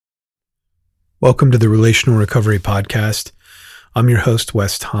Welcome to the Relational Recovery Podcast. I'm your host,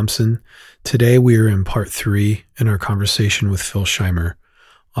 Wes Thompson. Today we are in part 3 in our conversation with Phil Scheimer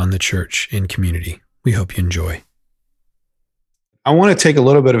on the church and community. We hope you enjoy. I want to take a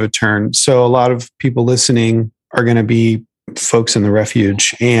little bit of a turn. So a lot of people listening are going to be folks in the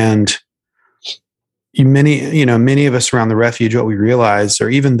refuge, and many of us around the refuge, what we realize,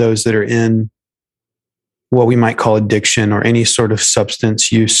 or even those that are in what we might call addiction or any sort of substance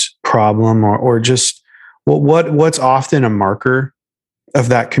use problem, or just what's often a marker of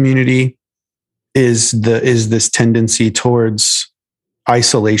that community is this tendency towards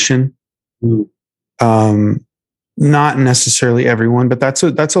isolation. Not necessarily everyone, but that's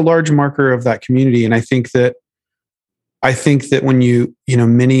a large marker of that community. And I think that when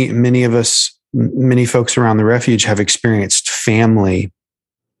many of us, many folks around the refuge have experienced family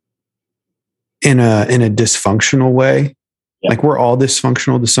in a dysfunctional way. Yeah. Like we're all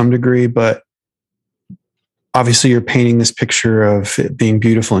dysfunctional to some degree, but obviously you're painting this picture of it being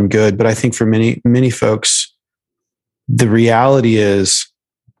beautiful and good. But I think for many folks, the reality is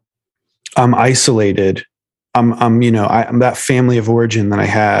I'm isolated. I'm that family of origin that I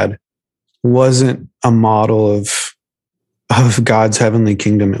had wasn't a model of God's heavenly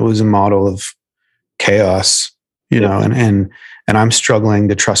kingdom. It was a model of chaos, and I'm struggling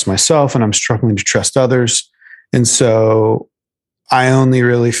to trust myself, and I'm struggling to trust others. And so I only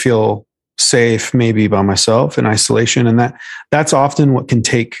really feel safe maybe by myself in isolation. And that's often what can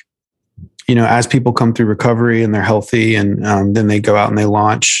take, as people come through recovery and they're healthy, and then they go out and they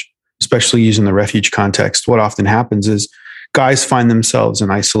launch, especially using the refuge context. What often happens is guys find themselves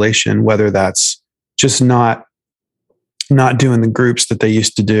in isolation, whether that's just not doing the groups that they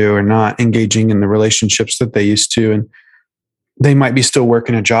used to do, or not engaging in the relationships that they used to. And they might be still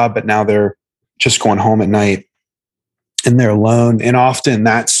working a job, but now they're just going home at night and they're alone. And often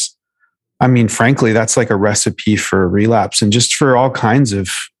frankly, that's like a recipe for relapse and just for all kinds of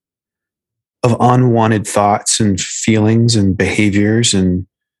unwanted thoughts and feelings and behaviors and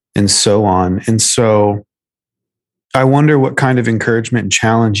so on. And so I wonder what kind of encouragement and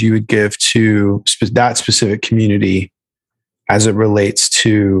challenge you would give to that specific community as it relates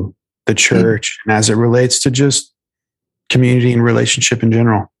to the church and as it relates to just community and relationship in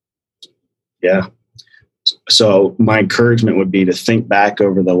general. Yeah. So my encouragement would be to think back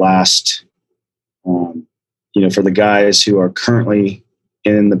over the last, for the guys who are currently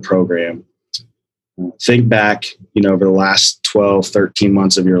in the program, think back, over the last 12, 13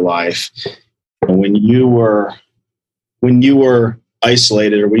 months of your life, when you were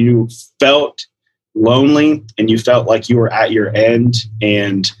isolated, or when you felt lonely and you felt like you were at your end,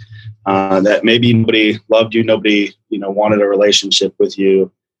 and that maybe nobody loved you, nobody, wanted a relationship with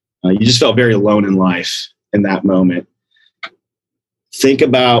you. You just felt very alone in life in that moment. Think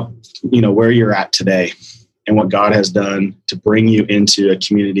about, where you're at today and what God has done to bring you into a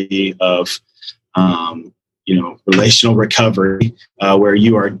community of, relational recovery, where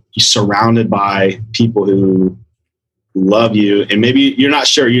you are surrounded by people who love you. And maybe you're not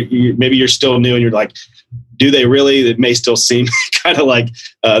sure, maybe you're still new and you're like, do they really? It may still seem kind of like,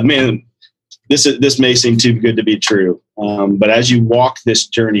 man, this may seem too good to be true. But as you walk this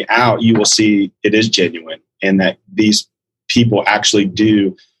journey out, you will see it is genuine, and that these people actually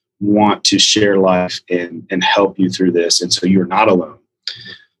do want to share life and help you through this. And so you're not alone.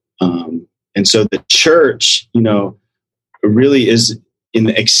 And so the church, really is in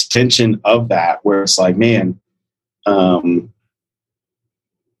the extension of that, where it's like, man,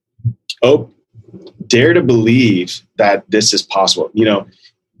 dare to believe that this is possible.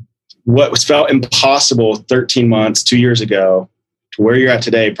 What was felt impossible 13 months, 2 years ago, to where you're at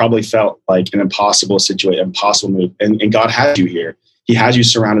today probably felt like an impossible situation, impossible move. And God has you here. He has you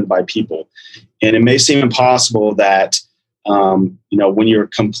surrounded by people. And it may seem impossible that, when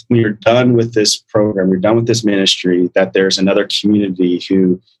you're done with this program, you're done with this ministry, that there's another community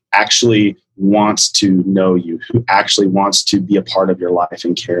who actually wants to know you, who actually wants to be a part of your life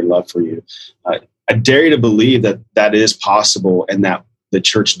and care and love for you. I dare you to believe that is possible, and that the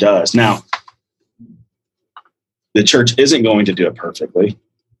church does. Now, the church isn't going to do it perfectly,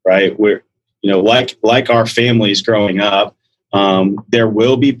 right? We're, like our families growing up, there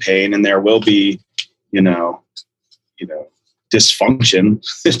will be pain and there will be, dysfunction,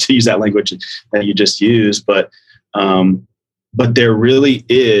 to use that language that you just used. But there really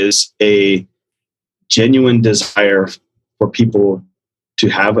is a genuine desire for people to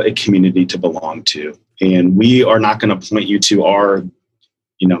have a community to belong to. And we are not going to point you to our,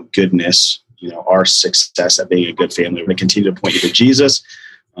 goodness, our success at being a good family. We're going to continue to point you to Jesus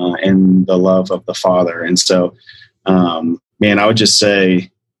and the love of the Father. And so, man, I would just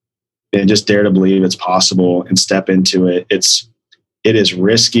say, and just dare to believe it's possible and step into it. It is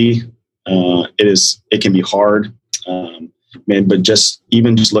risky. It can be hard. But just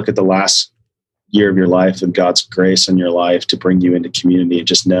look at the last year of your life and God's grace in your life to bring you into community, and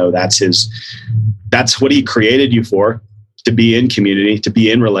just know that's what he created you for, to be in community, to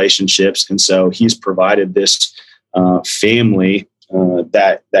be in relationships. And so he's provided this family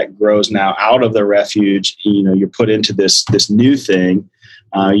that grows now out of the refuge. You're put into this new thing.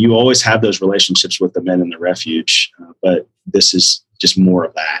 You always have those relationships with the men in the refuge, but this is just more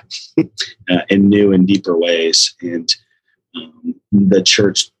of that in new and deeper ways. And the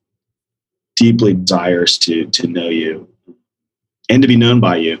church deeply desires to know you and to be known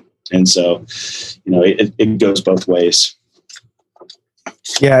by you. And so, it goes both ways.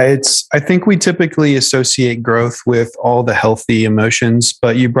 Yeah, I think we typically associate growth with all the healthy emotions,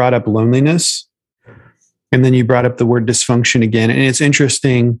 but you brought up loneliness, and then you brought up the word dysfunction again. And it's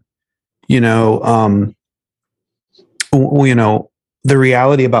interesting, the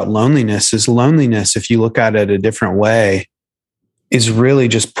reality about loneliness, if you look at it a different way, is really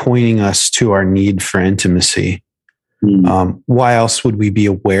just pointing us to our need for intimacy. Why else would we be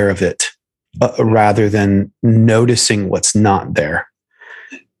aware of it rather than noticing what's not there?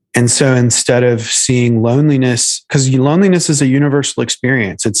 And so instead of seeing loneliness, because loneliness is a universal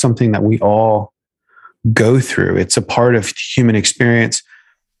experience, it's something that we all go through. It's a part of human experience.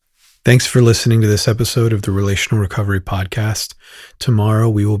 Thanks for listening to this episode of the Relational Recovery Podcast. Tomorrow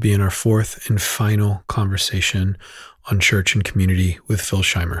we will be in our fourth and final conversation on church and community with Phil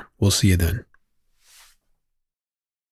Scheimer. We'll see you then.